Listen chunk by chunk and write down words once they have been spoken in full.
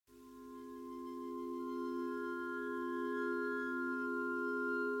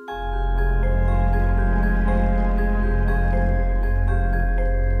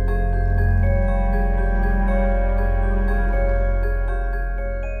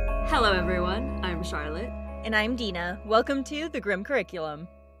Hello everyone, I'm Charlotte. And I'm Dina. Welcome to the Grim Curriculum.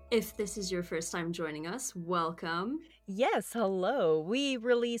 If this is your first time joining us, welcome. Yes, hello. We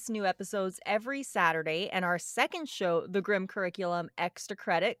release new episodes every Saturday, and our second show, The Grim Curriculum Extra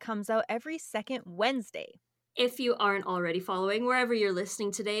Credit, comes out every second Wednesday. If you aren't already following wherever you're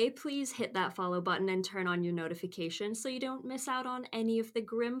listening today, please hit that follow button and turn on your notifications so you don't miss out on any of the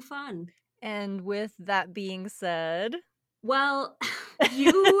grim fun. And with that being said... Well,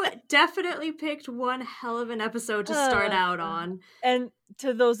 you definitely picked one hell of an episode to start out on. And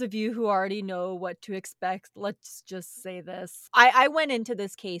to those of you who already know what to expect, let's just say this. I went into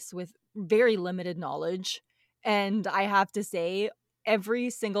this case with very limited knowledge, and I have to say,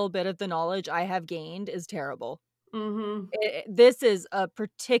 every single bit of the knowledge I have gained is terrible. Mm-hmm. This is a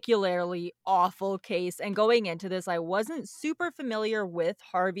particularly awful case, and going into this, I wasn't super familiar with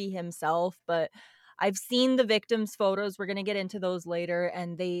Harvey himself, but I've seen the victims' photos. We're going to get into those later,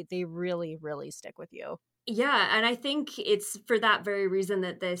 and they really, really stick with you. Yeah, and I think it's for that very reason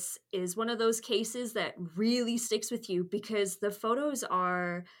that this is one of those cases that really sticks with you, because the photos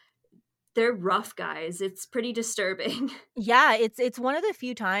they're rough, guys. It's pretty disturbing. Yeah, it's one of the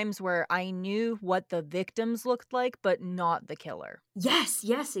few times where I knew what the victims looked like, but not the killer. Yes,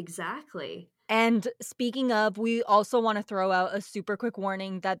 exactly. And speaking of, we also want to throw out a super quick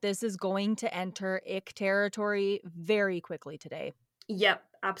warning that this is going to enter ick territory very quickly today. Yep,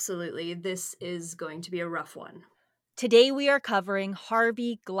 absolutely. This is going to be a rough one. Today we are covering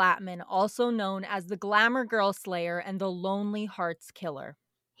Harvey Glatman, also known as the Glamour Girl Slayer and the Lonely Hearts Killer.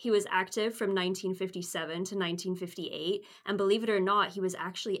 He was active from 1957 to 1958, and believe it or not, he was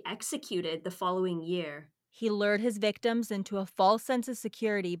actually executed the following year. He lured his victims into a false sense of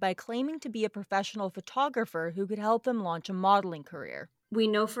security by claiming to be a professional photographer who could help them launch a modeling career. We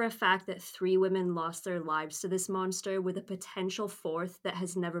know for a fact that 3 women lost their lives to this monster, with a potential 4th that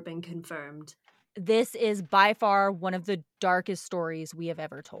has never been confirmed. This is by far one of the darkest stories we have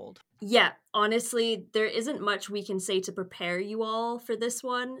ever told. Yeah, honestly, there isn't much we can say to prepare you all for this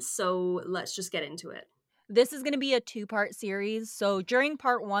one, so let's just get into it. This is going to be a 2-part series, so during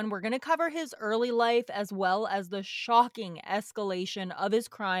part 1, we're going to cover his early life as well as the shocking escalation of his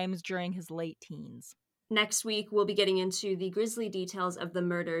crimes during his late teens. Next week, we'll be getting into the grisly details of the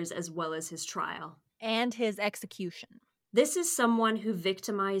murders as well as his trial. And his execution. This is someone who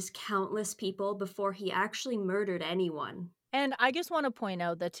victimized countless people before he actually murdered anyone. And I just want to point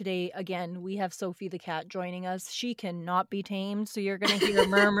out that today, again, we have Sophie the cat joining us. She cannot be tamed, so you're going to hear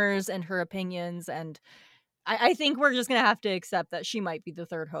murmurs and her opinions, and I think we're just going to have to accept that she might be the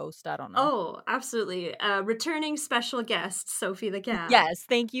third host. I don't know. Oh, absolutely. Returning special guest, Sophie the cat. Yes,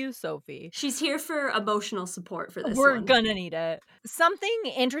 thank you, Sophie. She's here for emotional support for this We're one. gonna need it. Something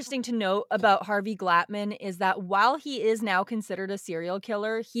interesting to note about Harvey Glatman is that while he is now considered a serial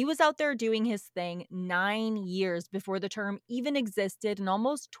killer, he was out there doing his thing 9 years before the term even existed and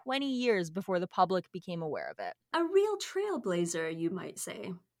almost 20 years before the public became aware of it. A real trailblazer, you might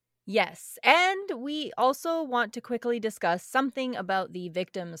say. Yes, and we also want to quickly discuss something about the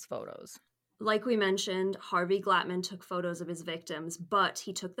victims' photos. Like we mentioned, Harvey Glatman took photos of his victims, but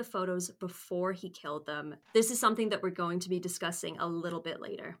he took the photos before he killed them. This is something that we're going to be discussing a little bit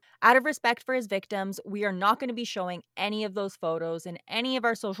later. Out of respect for his victims, we are not going to be showing any of those photos in any of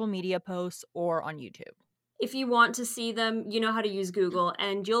our social media posts or on YouTube. If you want to see them, you know how to use Google,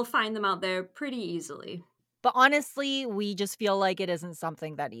 and you'll find them out there pretty easily. But honestly, we just feel like it isn't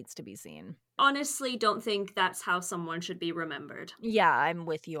something that needs to be seen. Honestly, don't think that's how someone should be remembered. Yeah, I'm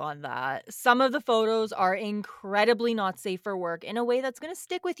with you on that. Some of the photos are incredibly not safe for work in a way that's going to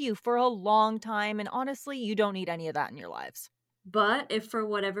stick with you for a long time, and honestly, you don't need any of that in your lives. But if for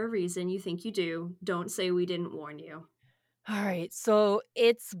whatever reason you think you do, don't say we didn't warn you. All right, so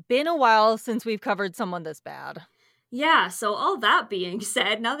it's been a while since we've covered someone this bad. Yeah, so all that being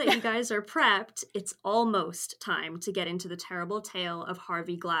said, now that you guys are prepped, it's almost time to get into the terrible tale of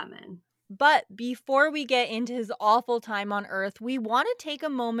Harvey Glatman. But before we get into his awful time on Earth, we want to take a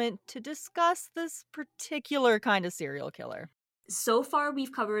moment to discuss this particular kind of serial killer. So far,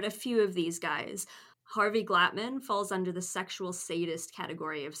 we've covered a few of these guys. Harvey Glatman falls under the sexual sadist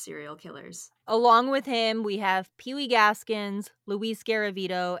category of serial killers. Along with him, we have Pee Wee Gaskins, Luis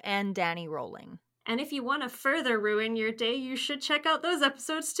Garavito, and Danny Rolling. And if you want to further ruin your day, you should check out those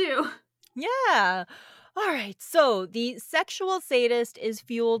episodes too. Yeah. All right. So the sexual sadist is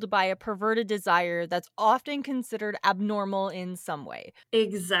fueled by a perverted desire that's often considered abnormal in some way.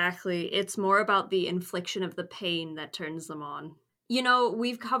 Exactly. It's more about the infliction of the pain that turns them on. You know,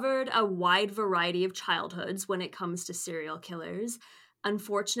 we've covered a wide variety of childhoods when it comes to serial killers,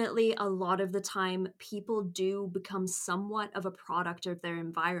 Unfortunately, a lot of the time, people do become somewhat of a product of their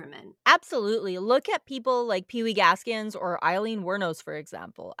environment. Absolutely. Look at people like Pee Wee Gaskins or Eileen Wuornos, for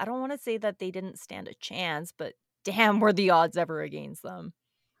example. I don't want to say that they didn't stand a chance, but damn, were the odds ever against them.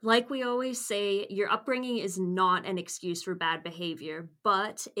 Like we always say, your upbringing is not an excuse for bad behavior,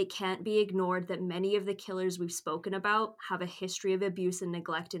 but it can't be ignored that many of the killers we've spoken about have a history of abuse and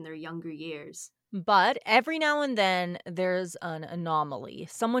neglect in their younger years. But every now and then, there's an anomaly.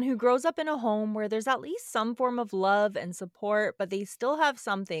 Someone who grows up in a home where there's at least some form of love and support, but they still have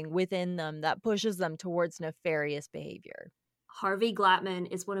something within them that pushes them towards nefarious behavior. Harvey Glatman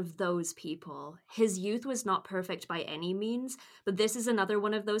is one of those people. His youth was not perfect by any means, but this is another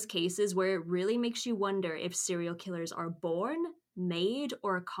one of those cases where it really makes you wonder if serial killers are born, made,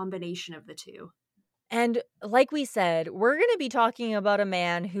 or a combination of the two. And like we said, we're going to be talking about a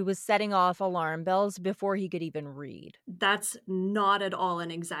man who was setting off alarm bells before he could even read. That's not at all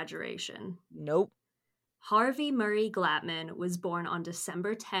an exaggeration. Nope. Harvey Murray Glatman was born on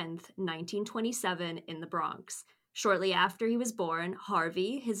December 10th, 1927, in the Bronx. Shortly after he was born,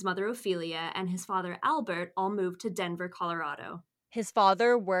 Harvey, his mother Ophelia, and his father Albert all moved to Denver, Colorado, His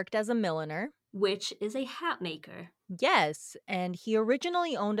father worked as a milliner. which is a hat maker. Yes, and he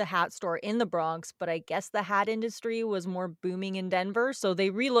originally owned a hat store in the Bronx, but I guess the hat industry was more booming in Denver, so they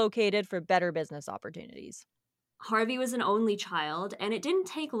relocated for better business opportunities. Harvey was an only child, and it didn't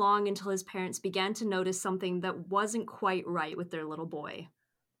take long until his parents began to notice something that wasn't quite right with their little boy.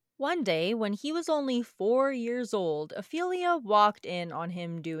 One day, when he was only 4 years old, Ophelia walked in on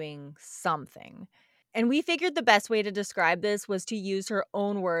him doing something. And we figured the best way to describe this was to use her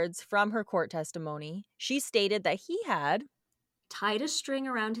own words from her court testimony. She stated that he had, Tied a string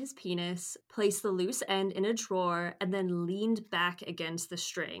around his penis, placed the loose end in a drawer, and then leaned back against the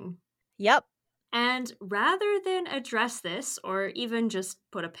string. yep, And rather than address this, or even just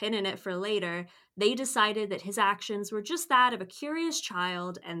put a pin in it for later, they decided that his actions were just that of a curious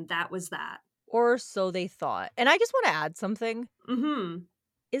child, and that was that. or so they thought. And I just want to add something. Hmm.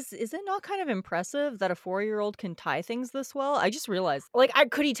 Is it not kind of impressive that a 4-year-old can tie things this well? I just realized, like,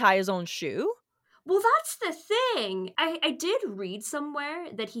 could he tie his own shoe? Well, that's the thing. I did read somewhere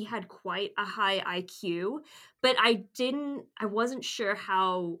that he had quite a high IQ, but I wasn't sure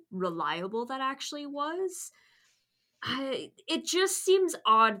how reliable that actually was. It just seems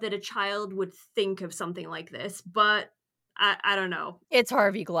odd that a child would think of something like this, but I don't know. It's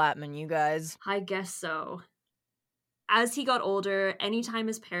Harvey Glatman, you guys. I guess so. As he got older, anytime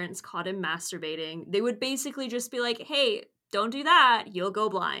his parents caught him masturbating, they would basically just be like, hey, don't do that, you'll go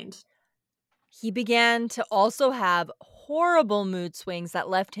blind. He began to also have horrible mood swings that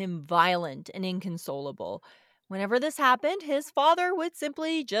left him violent and inconsolable. Whenever this happened, his father would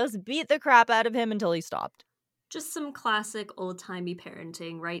simply just beat the crap out of him until he stopped. Just some classic old timey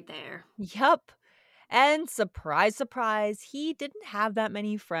parenting right there. Yup. And surprise, surprise, he didn't have that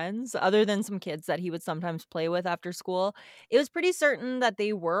many friends other than some kids that he would sometimes play with after school. It was pretty certain that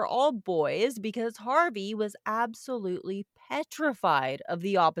they were all boys because Harvey was absolutely petrified of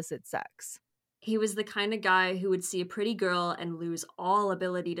the opposite sex. He was the kind of guy who would see a pretty girl and lose all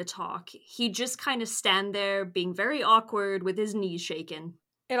ability to talk. He'd just kind of stand there, being very awkward with his knees shaken.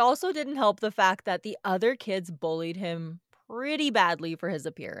 It also didn't help the fact that the other kids bullied him pretty badly for his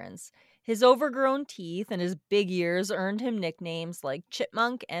appearance. His overgrown teeth and his big ears earned him nicknames like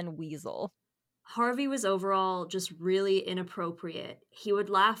Chipmunk and Weasel. Harvey was overall just really inappropriate. He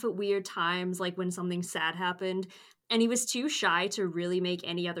would laugh at weird times, like when something sad happened, and he was too shy to really make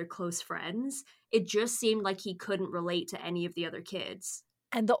any other close friends. It just seemed like he couldn't relate to any of the other kids.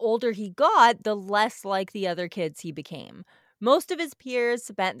 And the older he got, the less like the other kids he became. Most of his peers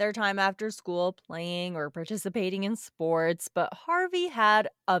spent their time after school playing or participating in sports, but Harvey had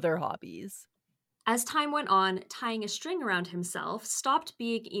other hobbies. As time went on, tying a string around himself stopped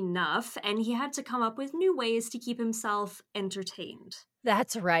being enough, and he had to come up with new ways to keep himself entertained.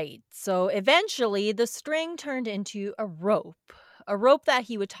 That's right. So eventually, the string turned into a rope that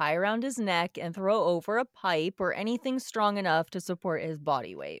he would tie around his neck and throw over a pipe or anything strong enough to support his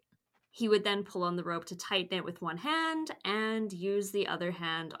body weight. He would then pull on the rope to tighten it with one hand and use the other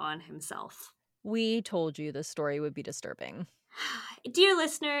hand on himself. We told you this story would be disturbing. Dear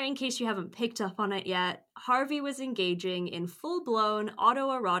listener, in case you haven't picked up on it yet, Harvey was engaging in full-blown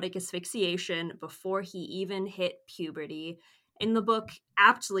autoerotic asphyxiation before he even hit puberty. In the book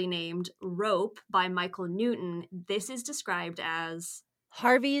aptly named Rope by Michael Newton, this is described as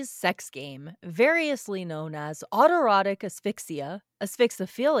Harvey's sex game, variously known as autoerotic asphyxia,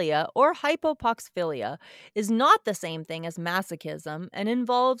 asphyxophilia, or hypopoxphilia, is not the same thing as masochism and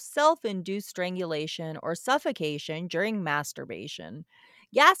involves self induced strangulation or suffocation during masturbation.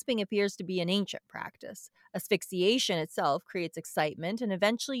 Gasping appears to be an ancient practice. Asphyxiation itself creates excitement and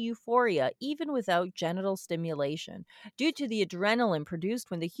eventually euphoria, even without genital stimulation, due to the adrenaline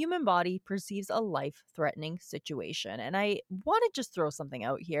produced when the human body perceives a life threatening situation. And I want to just throw something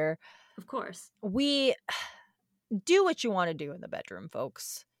out here. Of course. We do what you want to do in the bedroom,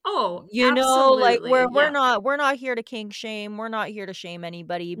 folks. Oh, Like absolutely. we're Yeah. not here to kink shame. We're not here to shame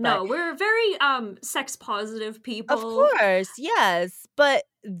anybody, but No, we're very sex positive of people. course, yes. But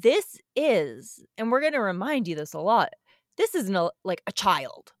this is, and we're going to remind you this a lot. This isn't like a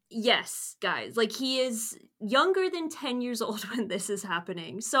child. Yes, guys. Like he is younger than 10 years old when this is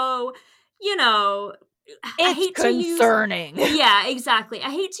happening. So, you know, I It's hate to use concerning. yeah, exactly. I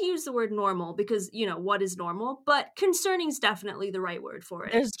hate to use the word normal because, what is normal, but concerning is definitely the right word for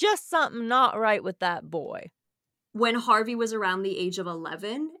it. There's just something not right with that boy. When Harvey was around the age of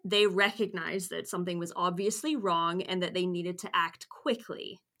 11, they recognized that something was obviously wrong and that they needed to act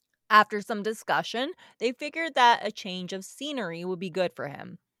quickly. After some discussion, they figured that a change of scenery would be good for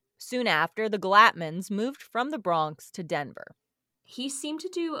him. Soon after, the Glatmans moved from the Bronx to Denver. He seemed to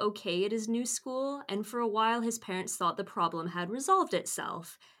do okay at his new school, and for a while his parents thought the problem had resolved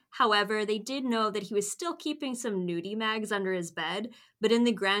itself. However, they did know that he was still keeping some nudie mags under his bed, but in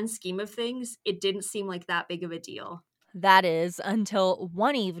the grand scheme of things, it didn't seem like that big of a deal. That is, until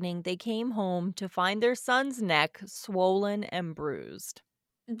one evening they came home to find their son's neck swollen and bruised.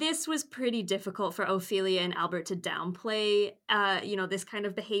 This was pretty difficult for Ophelia and Albert to downplay, this kind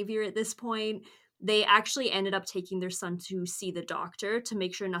of behavior at this point. They actually ended up taking their son to see the doctor to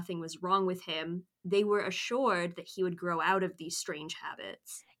make sure nothing was wrong with him. They were assured that he would grow out of these strange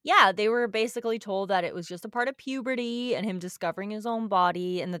habits. Yeah, they were basically told that it was just a part of puberty and him discovering his own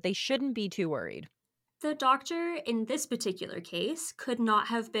body and that they shouldn't be too worried. The doctor, in this particular case, could not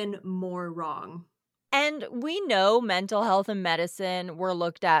have been more wrong. And we know mental health and medicine were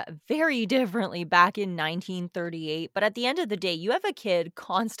looked at very differently back in 1938. But at the end of the day, you have a kid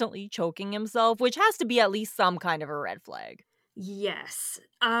constantly choking himself, which has to be at least some kind of a red flag. Yes.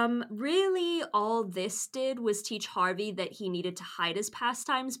 Really, all this did was teach Harvey that he needed to hide his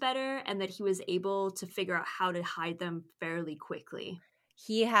pastimes better and that he was able to figure out how to hide them fairly quickly.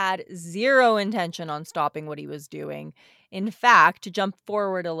 He had zero intention on stopping what he was doing. In fact, to jump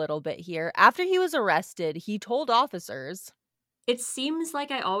forward a little bit here, after he was arrested, he told officers, It seems like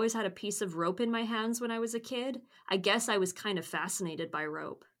I always had a piece of rope in my hands when I was a kid. I guess I was kind of fascinated by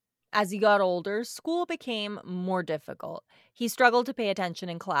rope. as he got older, school became more difficult. He struggled to pay attention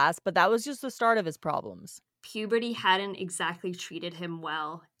in class, but that was just the start of his problems. Puberty hadn't exactly treated him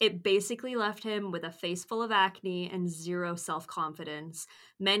well. It basically left him with a face full of acne and zero self confidence.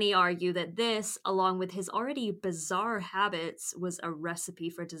 Many argue that this, along with his already bizarre habits, was a recipe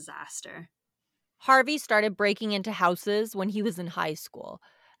for disaster. Harvey started breaking into houses when he was in high school.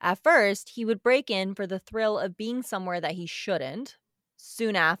 At first, he would break in for the thrill of being somewhere that he shouldn't.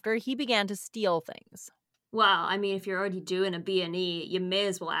 Soon after, he began to steal things. Well, I mean, if you're already doing a B&E, you may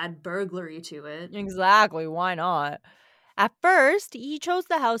as well add burglary to it. Exactly, why not? At first, he chose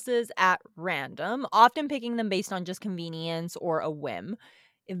the houses at random, often picking them based on just convenience or a whim.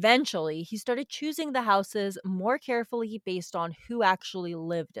 Eventually, he started choosing the houses more carefully based on who actually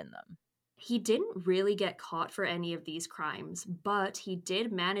lived in them. He didn't really get caught for any of these crimes, but he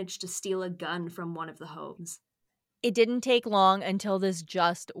did manage to steal a gun from one of the homes. It didn't take long until this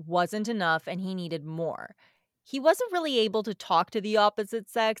just wasn't enough and he needed more. He wasn't really able to talk to the opposite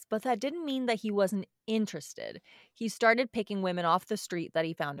sex, but that didn't mean that he wasn't interested. He started picking women off the street that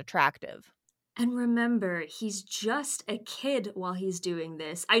he found attractive. And remember, he's just a kid while he's doing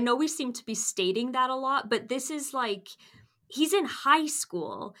this. I know we seem to be stating that a lot, but this is like he's in high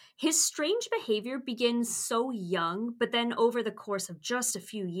school. His strange behavior begins so young, but then over the course of just a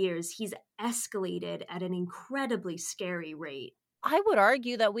few years, he's escalated at an incredibly scary rate. I would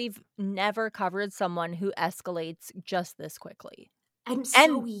argue that we've never covered someone who escalates just this quickly. And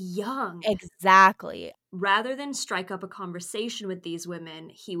so And young. exactly. Rather than strike up a conversation with these women,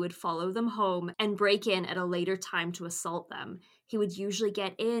 he would follow them home and break in at a later time to assault them. He would usually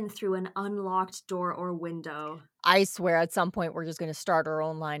get in through an unlocked door or window. I swear at some point we're just going to start our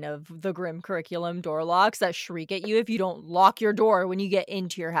own line of the grim curriculum door locks that shriek at you if you don't lock your door when you get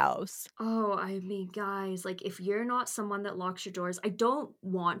into your house. Oh, I mean, guys, like if you're not someone that locks your doors, I don't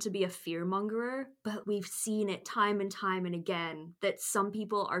want to be a fearmongerer, but we've seen it time and time and again that some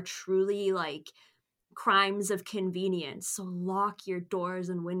people are truly like crimes of convenience. So lock your doors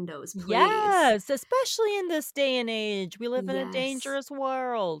and windows, please. Yes, especially in this day and age. We live in a Yes. dangerous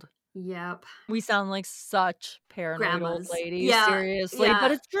world. Yep. We sound like such paranoid old Grandmas. ladies, Yeah, seriously,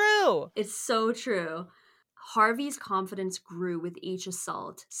 but yeah. it's true. It's so true. Harvey's confidence grew with each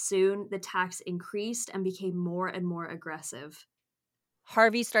assault. Soon, the attacks increased and became more and more aggressive.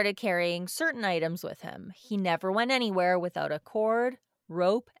 Harvey started carrying certain items with him. He never went anywhere without a cord,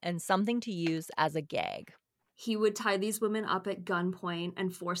 rope, and something to use as a gag. He would tie these women up at gunpoint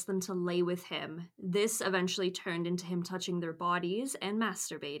and force them to lay with him. This eventually turned into him touching their bodies and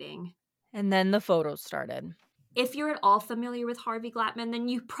masturbating. And then the photos started. If you're at all familiar with Harvey Glatman, then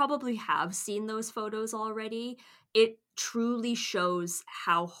you probably have seen those photos already. It truly shows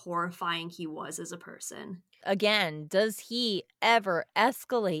how horrifying he was as a person. Again, does he ever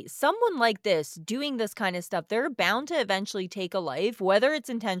escalate? Someone like this doing this kind of stuff, they're bound to eventually take a life, whether it's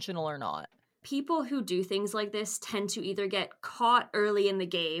intentional or not. People who do things like this tend to either get caught early in the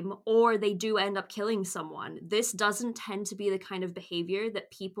game or they do end up killing someone. This doesn't tend to be the kind of behavior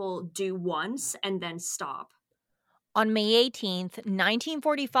that people do once and then stop. On May 18th,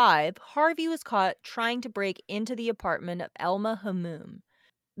 1945, Harvey was caught trying to break into the apartment of Elma Hamoum.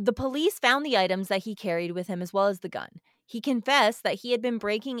 The police found the items that he carried with him as well as the gun. He confessed that he had been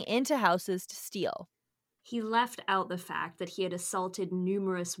breaking into houses to steal. He left out the fact that he had assaulted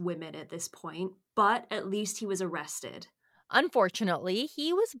numerous women at this point, but at least he was arrested. Unfortunately,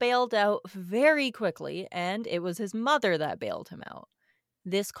 he was bailed out very quickly, and it was his mother that bailed him out.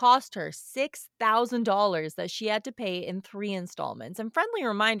 This cost her $6,000 that she had to pay in 3 installments. And friendly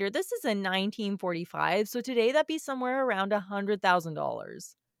reminder, this is in 1945, so today that'd be somewhere around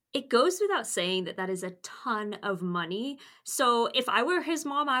 $100,000. It goes without saying that that is a ton of money. So if I were his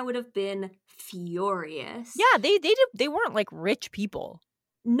mom, I would have been furious. Yeah, they weren't like rich people.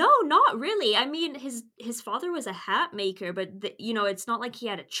 No, not really. I mean, his father was a hat maker, but it's not like he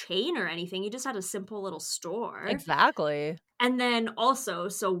had a chain or anything. He just had a simple little store. Exactly. And then also,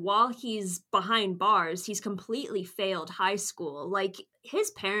 so while he's behind bars, he's completely failed high school. Like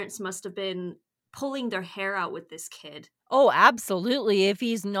his parents must have been pulling their hair out with this kid. Oh, absolutely. If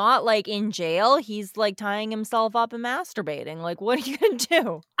he's not like in jail, he's like tying himself up and masturbating. Like, what are you gonna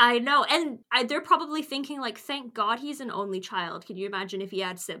do? I know, and they're probably thinking like, "Thank God he's an only child." Can you imagine if he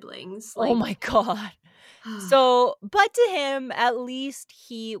had siblings? Oh Like, my God. So, but to him, at least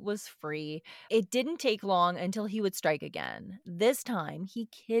he was free. It didn't take long until he would strike again. This time, he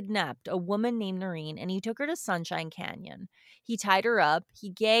kidnapped a woman named Noreen and he took her to Sunshine Canyon. He tied her up, he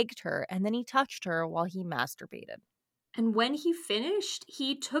gagged her, and then he touched her while he masturbated. and when he finished,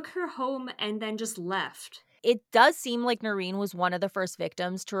 he took her home and then just left. It does seem like Noreen was one of the first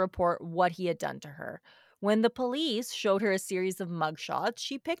victims to report what he had done to her. When the police showed her a series of mugshots,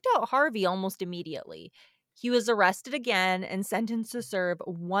 she picked out Harvey almost immediately. He was arrested again and sentenced to serve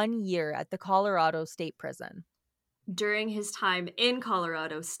 1 year at the Colorado State Prison. During his time in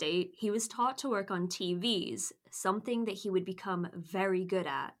Colorado State, he was taught to work on TVs, something that he would become very good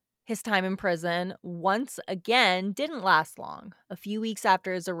at. His time in prison, once again, didn't last long. A few weeks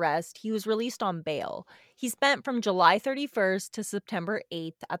after his arrest, he was released on bail. He spent from July 31st to September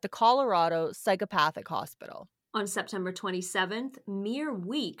 8th at the Colorado Psychopathic Hospital. On September 27th, mere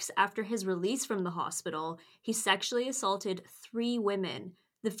weeks after his release from the hospital, he sexually assaulted 3 women.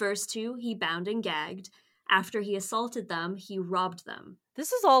 The first 2 he bound and gagged. After he assaulted them, he robbed them.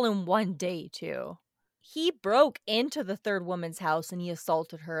 This is all in one day, too. He broke into the third woman's house and he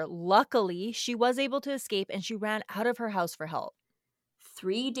assaulted her. Luckily, she was able to escape and she ran out of her house for help.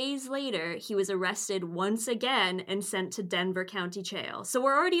 3 days later, he was arrested once again and sent to Denver County Jail. So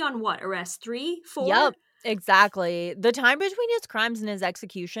we're already on what? Arrest 3? 4? Yep, exactly. The time between his crimes and his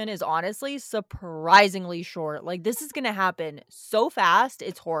execution is honestly surprisingly short. Like, this is going to happen so fast,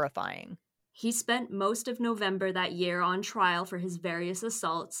 it's horrifying. He spent most of November that year on trial for his various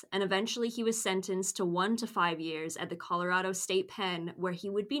assaults, and eventually he was sentenced to 1 to 5 years at the Colorado State Pen, where he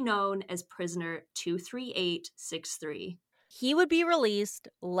would be known as Prisoner 23863. He would be released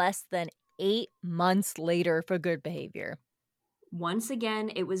less than 8 months later for good behavior. Once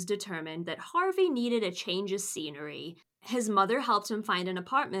again, it was determined that Harvey needed a change of scenery. His mother helped him find an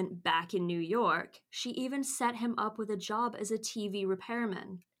apartment back in New York. She even set him up with a job as a TV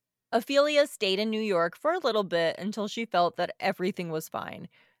repairman. Ophelia stayed in New York for a little bit until she felt that everything was fine.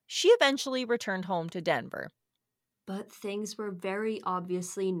 She eventually returned home to Denver. But things were very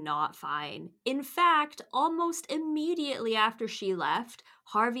obviously not fine. In fact, almost immediately after she left,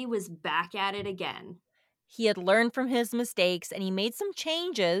 Harvey was back at it again. He had learned from his mistakes and he made some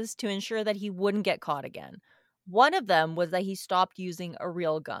changes to ensure that he wouldn't get caught again. One of them was that he stopped using a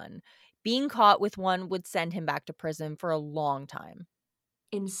real gun. Being caught with one would send him back to prison for a long time.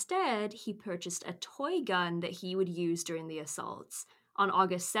 Instead, he purchased a toy gun that he would use during the assaults. On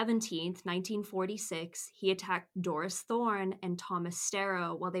August 17th, 1946, he attacked Doris Thorne and Thomas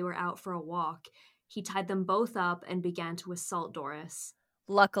Starrow while they were out for a walk. He tied them both up and began to assault Doris.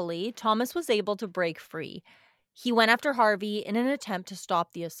 Luckily, Thomas was able to break free. He went after Harvey in an attempt to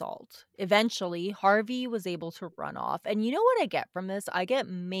stop the assault. Eventually, Harvey was able to run off. And you know what I get from this? I get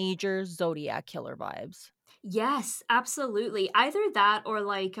major Zodiac killer vibes. Yes, absolutely. Either that or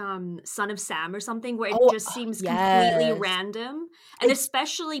like Son of Sam or something where it Oh, just seems completely yes. random and It's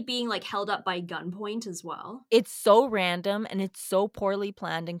especially being like held up by gunpoint as well. it's so random and it's so poorly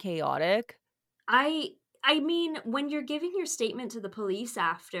planned and chaotic. I I mean, when you're giving your statement to the police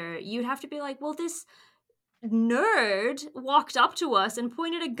after, you'd have to be like, "Well, this nerd walked up to us and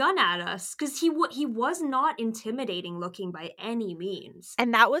pointed a gun at us because he was not intimidating looking by any means."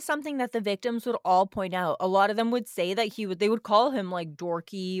 And that was something that the victims would all point out. A lot of them would say that they would call him like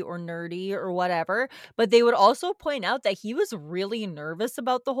dorky or nerdy or whatever, but they would also point out that he was really nervous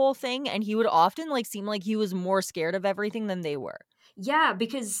about the whole thing and he would often like seem like he was more scared of everything than they were. Yeah,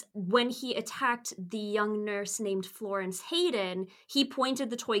 because when he attacked the young nurse named Florence Hayden, he pointed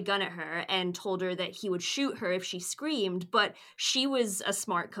the toy gun at her and told her that he would shoot her if she screamed, but she was a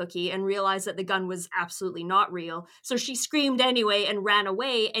smart cookie and realized that the gun was absolutely not real. So she screamed anyway and ran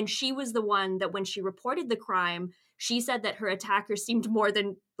away, and she was the one that when she reported the crime, she said that her attacker seemed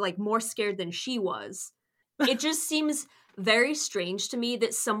more scared than she was. It just seems very strange to me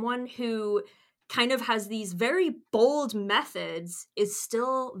that someone who kind of has these very bold methods is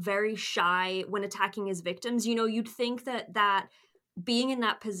still very shy when attacking his victims. You know, you'd think that being in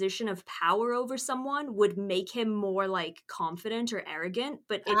that position of power over someone would make him more like confident or arrogant,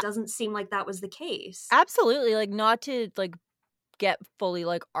 but it A- doesn't seem like that was the case. Absolutely, like not to like get fully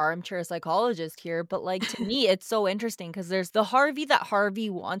like armchair psychologist here, but like to me it's so interesting because there's the Harvey that Harvey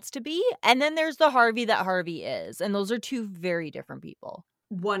wants to be, and then there's the Harvey that Harvey is, and those are two very different people.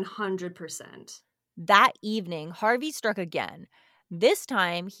 100%. That evening, Harvey struck again. This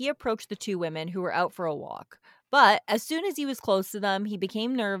time, he approached the two women who were out for a walk. But as soon as he was close to them, he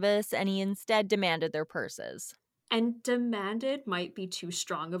became nervous and he instead demanded their purses. And demanded might be too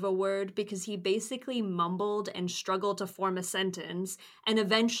strong of a word because he basically mumbled and struggled to form a sentence and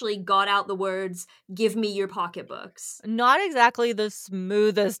eventually got out the words, "Give me your pocketbooks." Not exactly the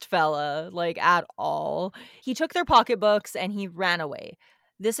smoothest fella, like at all. He took their pocketbooks and he ran away.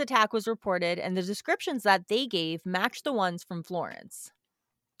 This attack was reported, and the descriptions that they gave matched the ones from Florence.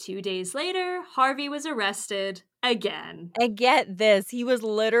 2 days later, Harvey was arrested again. And get this, he was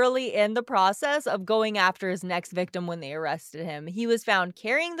literally in the process of going after his next victim when they arrested him. He was found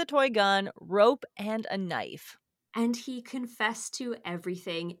carrying the toy gun, rope, and a knife. And he confessed to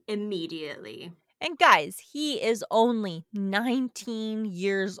everything immediately. And guys, he is only 19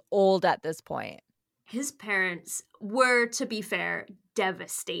 years old at this point. His parents were, to be fair,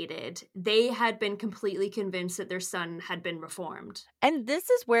 devastated. They had been completely convinced that their son had been reformed. And this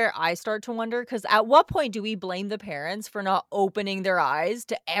is where I start to wonder, because at what point do we blame the parents for not opening their eyes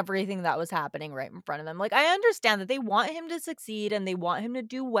to everything that was happening right in front of them? Like, I understand that they want him to succeed and they want him to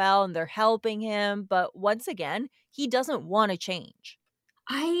do well and they're helping him. But once again, he doesn't want to change.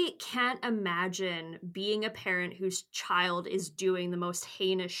 I can't imagine being a parent whose child is doing the most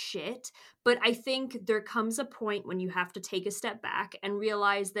heinous shit, but I think there comes a point when you have to take a step back and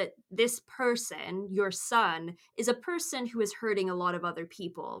realize that this person, your son, is a person who is hurting a lot of other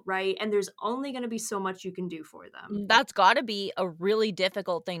people, right? And there's only going to be so much you can do for them. That's got to be a really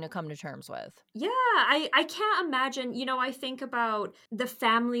difficult thing to come to terms with. Yeah, I can't imagine. You know, I think about the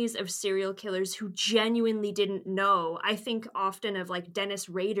families of serial killers who genuinely didn't know. I think often of like Dennis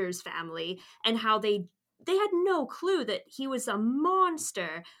Rader's family and how they had no clue that he was a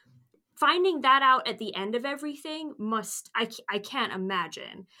monster. Finding that out at the end of everything I can't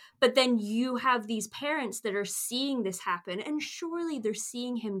imagine. But then you have these parents that are seeing this happen, and surely they're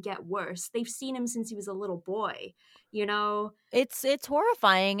seeing him get worse. They've seen him since he was a little boy, you know? It's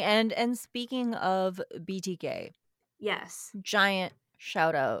horrifying. And speaking of BTK, Yes. giant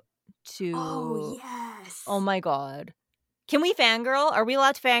shout out Oh, to, oh yes. my God. Can we fangirl? Are we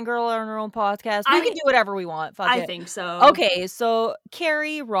allowed to fangirl on our own podcast? We can I do whatever we want. Fuck I it. think so. Okay, so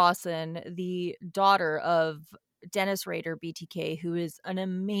Carrie Rawson, the daughter of Dennis Rader, BTK, who is an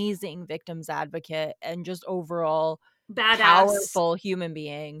amazing victims advocate and just overall Badass. powerful human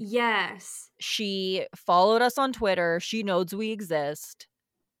being. Yes. She followed us on Twitter. She knows we exist.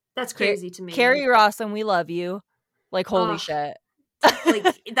 That's crazy to me. Carrie Rawson, we love you. Like, holy Ugh. shit.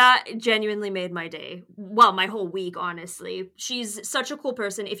 Like, that genuinely made my day. Well, my whole week, honestly. She's such a cool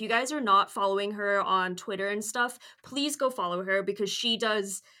person. If you guys are not following her on Twitter and stuff, please go follow her because she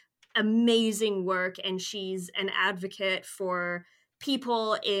does amazing work and she's an advocate for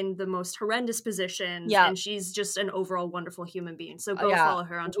people in the most horrendous positions, Yeah. and she's just an overall wonderful human being. So go Yeah, follow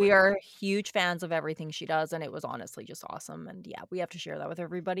her on we Twitter. are huge fans of everything she does, and it was honestly just awesome, and yeah, we have to share that with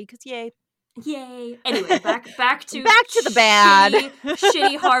everybody because yay. Yay. Anyway, back to Back to the bad.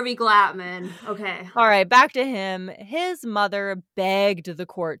 shitty Harvey Glatman. Okay. Alright, back to him. His mother begged the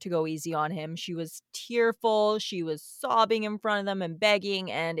court to go easy on him. She was tearful, she was sobbing in front of them and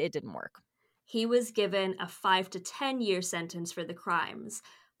begging, and it didn't work. He was given a 5 to 10-year sentence for the crimes.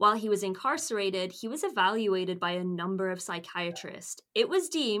 While he was incarcerated, he was evaluated by a number of psychiatrists. It was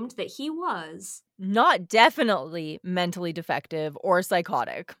deemed that he was. Not definitely mentally defective or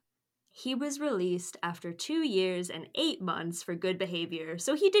psychotic. He was released after 2 years and 8 months for good behavior,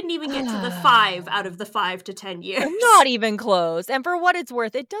 so he didn't even get to the 5 out of the 5 to 10 years. Not even close, and for what it's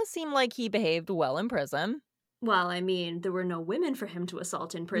worth, it does seem like he behaved well in prison. Well, I mean, there were no women for him to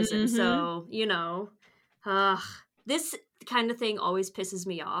assault in prison, Mhm. so, you know. Ugh. This kind of thing always pisses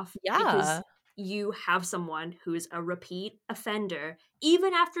me off because Yeah. you have someone who's a repeat offender,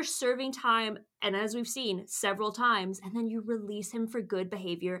 even after serving time, and as we've seen several times, and then you release him for good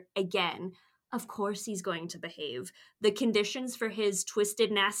behavior again. Of course he's going to behave. The conditions for his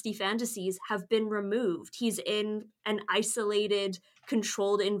twisted, nasty fantasies have been removed. He's in an isolated,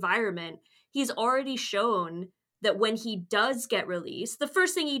 controlled environment. He's already shown that when he does get released, the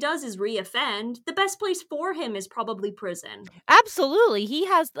first thing he does is reoffend. The best place for him is probably prison. Absolutely. He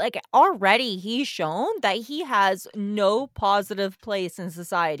has, like, already he's shown that he has no positive place in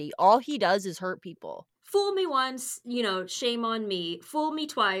society. All he does is hurt people. Fool me once, shame on me. Fool me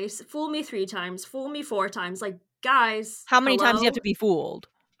twice, fool me 3 times, fool me 4 times. Like, guys, How many times do you have hello? to be fooled?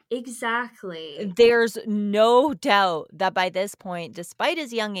 Exactly. There's no doubt that by this point, despite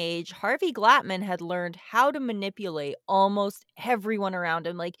his young age, Harvey Glatman had learned how to manipulate almost everyone around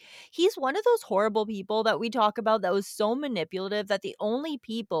him. Like, he's one of those horrible people that we talk about that was so manipulative that the only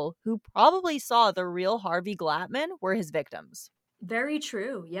people who probably saw the real Harvey Glatman were his victims. Very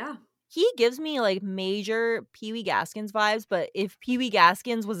true, yeah. He gives me, like, major Pee Wee Gaskins vibes, but if Pee Wee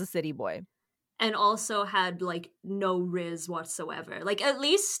Gaskins was a city boy. And also had, like, no riz whatsoever. Like, at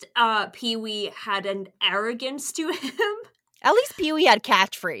least, Pee-wee had an arrogance to him. At least Pee Wee had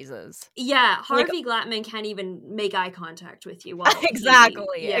catchphrases. Yeah, Like, Harvey Glatman can't even make eye contact with you while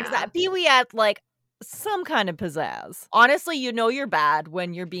exactly, yeah. Pee Wee had, like, some kind of pizzazz. Honestly, you know you're bad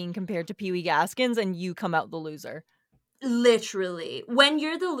when you're being compared to Pee Wee Gaskins and you come out the loser. Literally. When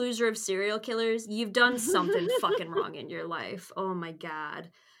you're the loser of serial killers, you've done something fucking wrong in your life. Oh my god.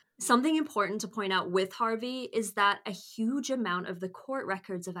 Something important to point out with Harvey is that a huge amount of the court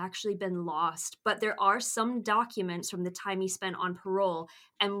records have actually been lost, but there are some documents from the time he spent on parole,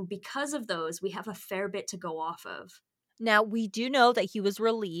 and because of those, we have a fair bit to go off of. Now, we do know that he was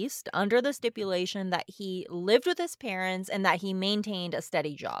released under the stipulation that he lived with his parents and that he maintained a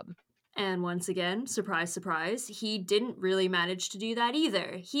steady job. And once again, surprise, surprise, he didn't really manage to do that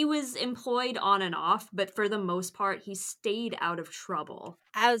either. He was employed on and off, but for the most part, he stayed out of trouble.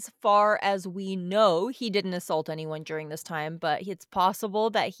 As far as we know, he didn't assault anyone during this time, but it's possible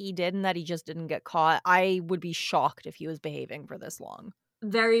that he did and that he just didn't get caught. I would be shocked if he was behaving for this long.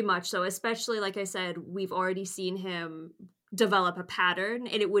 Very much so, especially, like I said, we've already seen him develop a pattern,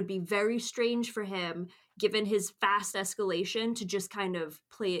 and it would be very strange for him, given his fast escalation, to just kind of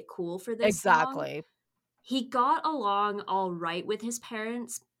play it cool for this long. Exactly. He got along all right with his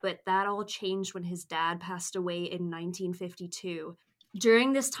parents, but that all changed when his dad passed away in 1952.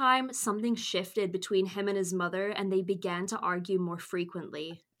 During this time, something shifted between him and his mother, and they began to argue more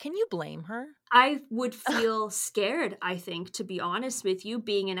frequently. Can you blame her? I would feel scared, I think, to be honest with you,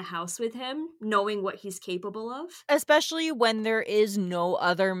 being in a house with him, knowing what he's capable of. Especially when there is no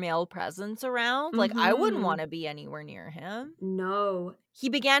other male presence around. Like, I wouldn't Mhm. want to be anywhere near him. No. He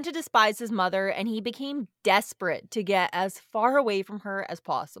began to despise his mother and he became desperate to get as far away from her as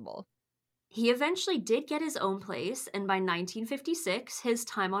possible. He eventually did get his own place, and by 1956, his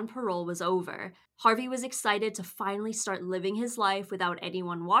time on parole was over. Harvey was excited to finally start living his life without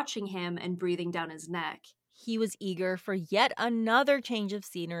anyone watching him and breathing down his neck. He was eager for yet another change of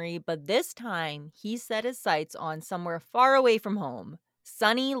scenery, but this time he set his sights on somewhere far away from home,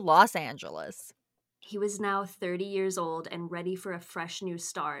 sunny Los Angeles. He was now 30 years old and ready for a fresh new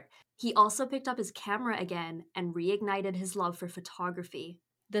start. He also picked up his camera again and reignited his love for photography.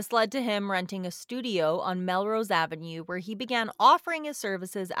 This led to him renting a studio on Melrose Avenue, where he began offering his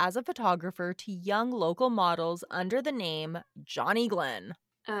services as a photographer to young local models under the name Johnny Glenn.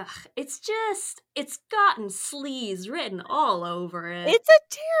 Ugh, it's gotten sleaze written all over it. It's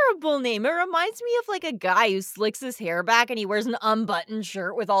a terrible name. It reminds me of like a guy who slicks his hair back and he wears an unbuttoned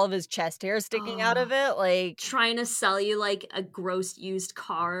shirt with all of his chest hair sticking out of Oh, it. Like, trying to sell you like a gross used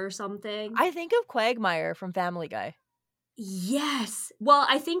car or something. I think of Quagmire from Family Guy. Yes. Well,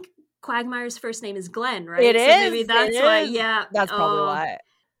 I think Quagmire's first name is Glenn, right? It So is. maybe that's It why. is. Yeah. That's probably why.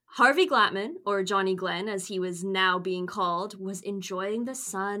 Harvey Glatman, or Johnny Glenn as he was now being called, was enjoying the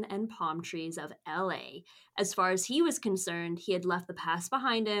sun and palm trees of LA. As far as he was concerned, he had left the past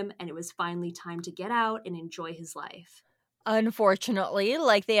behind him and it was finally time to get out and enjoy his life. Unfortunately,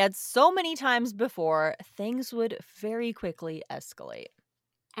 like they had so many times before, things would very quickly escalate.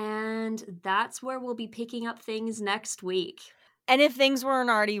 And that's where we'll be picking up things next week. And if things weren't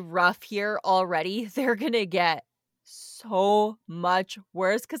already rough here already, they're gonna get so much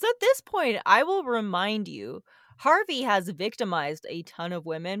worse. Because at this point, I will remind you, Harvey has victimized a ton of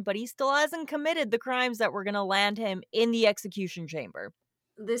women, but he still hasn't committed the crimes that were gonna land him in the execution chamber.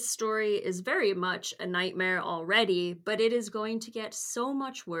 This story is very much a nightmare already, but it is going to get so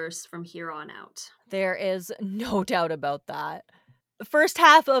much worse from here on out. There is no doubt about that. First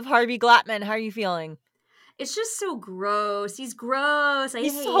half of Harvey Glatman, how are you feeling? It's just so gross. He's gross.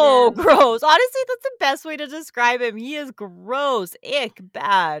 He's hate so him. gross. Honestly, that's the best way to describe him. He is gross. Ick.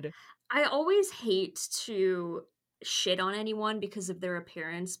 Bad. I always hate to shit on anyone because of their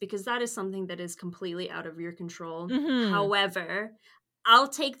appearance, because that is something that is completely out of your control. Mhm. However, I'll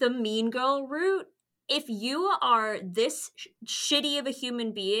take the mean girl route. If you are this shitty of a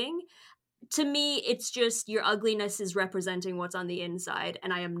human being, to me, it's just your ugliness is representing what's on the inside,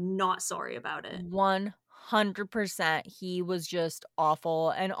 and I am not sorry about it. 100%. He was just awful.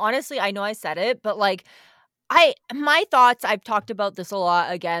 And honestly, I know I said it, but like, my thoughts, I've talked about this a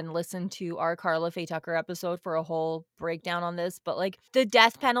lot. Again, listen to our Carla Faye Tucker episode for a whole breakdown on this. But like, the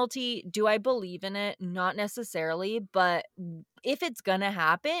death penalty, do I believe in it? Not necessarily. But if it's gonna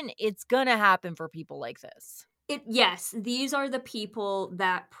happen, it's gonna happen for people like this. Yes, these are the people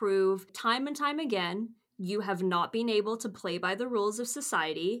that prove time and time again you have not been able to play by the rules of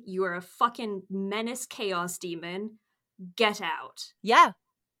society. You are a fucking menace chaos demon. Get out. Yeah.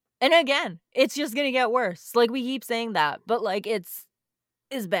 And again, it's just gonna get worse. Like, we keep saying that, but like, it's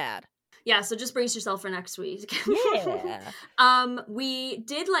bad. Yeah, so just brace yourself for next week. Yeah. We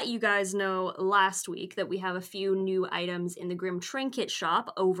did let you guys know last week that we have a few new items in the Grim Trinket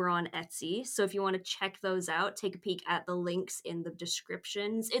shop over on Etsy. So if you want to check those out, take a peek at the links in the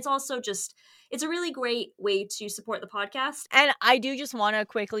descriptions. It's also just, it's a really great way to support the podcast. And I do just want to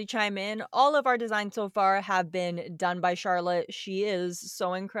quickly chime in. All of our designs so far have been done by Charlotte. She is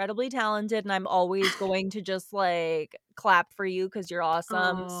so incredibly talented, and I'm always going to just like clap for you because you're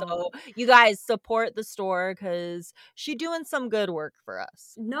awesome. So you guys support the store because she's doing some good work for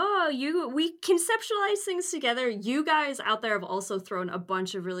us. No, we conceptualize things together. You guys out there have also thrown a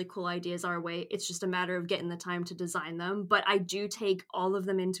bunch of really cool ideas our way. It's just a matter of getting the time to design them, but I do take all of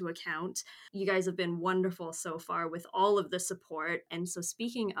them into account. You guys have been wonderful so far with all of the support. And so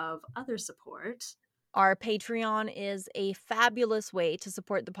speaking of other support, our Patreon is a fabulous way to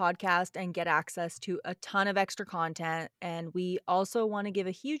support the podcast and get access to a ton of extra content. And we also want to give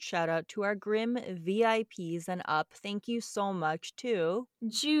a huge shout out to our Grim VIPs and up. Thank you so much to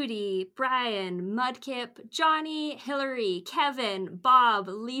Judy, Brian, Mudkip, Johnny, Hillary, Kevin, Bob,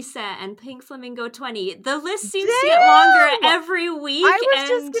 Lisa, and Pink Flamingo 20. The list seems to get longer every week. I was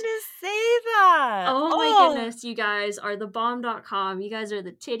just gonna say that. Oh my goodness, you guys are the bomb.com. You guys are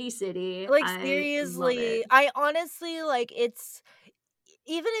the titty city. Like, seriously, I honestly, like, it's,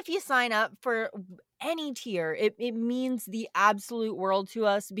 even if you sign up for any tier, it means the absolute world to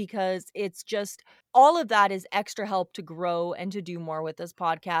us, because it's just, all of that is extra help to grow and to do more with this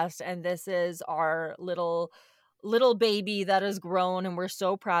podcast. And this is our little baby that has grown, and we're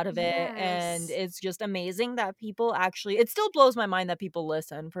so proud of it. And it's just amazing that people actually, it still blows my mind that people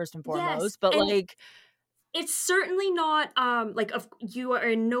listen, first and foremost. But and like, it's certainly not like you are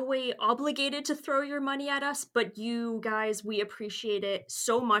in no way obligated to throw your money at us, but you guys, we appreciate it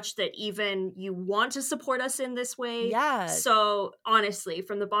so much that even you want to support us in this way. Yeah. So honestly,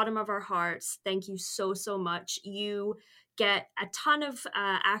 from the bottom of our hearts, thank you so much. You get a ton of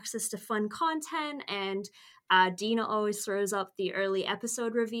access to fun content, and Dina always throws up the early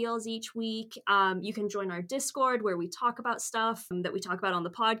episode reveals each week. You can join our Discord where we talk about stuff that we talk about on the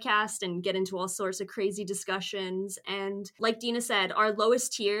podcast and get into all sorts of crazy discussions. And like Dina said, our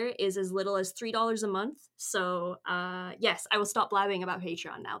lowest tier is as little as $3 a month. So yes, I will stop blabbing about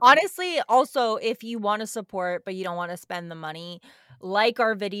Patreon now. Honestly, also, if you want to support but you don't want to spend the money, like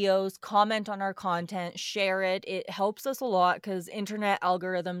our videos, comment on our content, share it. It helps us a lot because internet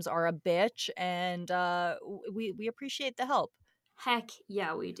algorithms are a bitch, and we appreciate the help. Heck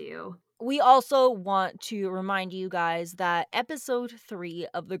yeah, we do. We also want to remind you guys that episode 3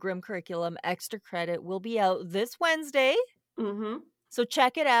 of the Grim Curriculum Extra Credit will be out this Wednesday. Mm-hmm. So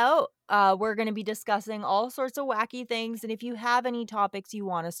check it out. We're going to be discussing all sorts of wacky things. And if you have any topics you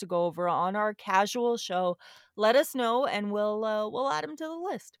want us to go over on our casual show, let us know and we'll add them to the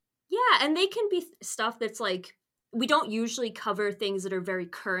list. Yeah, and they can be stuff that's like, we don't usually cover things that are very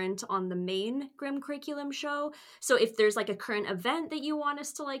current on the main Grim Curriculum show. So if there's like a current event that you want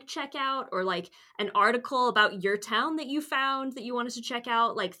us to like check out, or like an article about your town that you found that you want us to check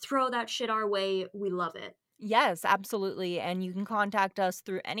out, like throw that shit our way. We love it. Yes, absolutely. And you can contact us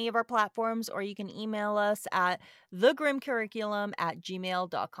through any of our platforms, or you can email us at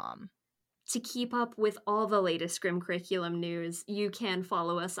thegrimcurriculum@gmail.com. To keep up with all the latest Grim Curriculum news, you can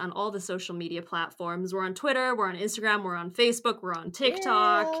follow us on all the social media platforms. We're on Twitter, we're on Instagram, we're on Facebook, we're on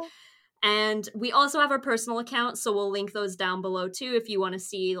TikTok. Yeah. And we also have our personal accounts, so we'll link those down below too if you want to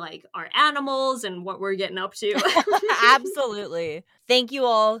see like our animals and what we're getting up to. Absolutely. Thank you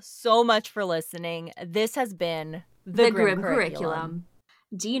all so much for listening. This has been the Grim Curriculum.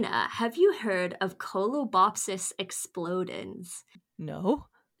 Dina, have you heard of Colobopsis explodens? No.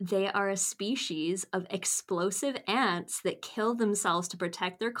 They are a species of explosive ants that kill themselves to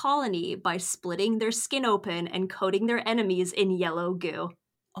protect their colony by splitting their skin open and coating their enemies in yellow goo.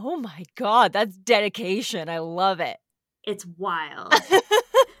 Oh my god, that's dedication. I love it. It's wild.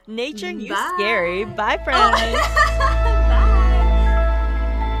 Nature, you Bye. scary. Bye, friends. Oh.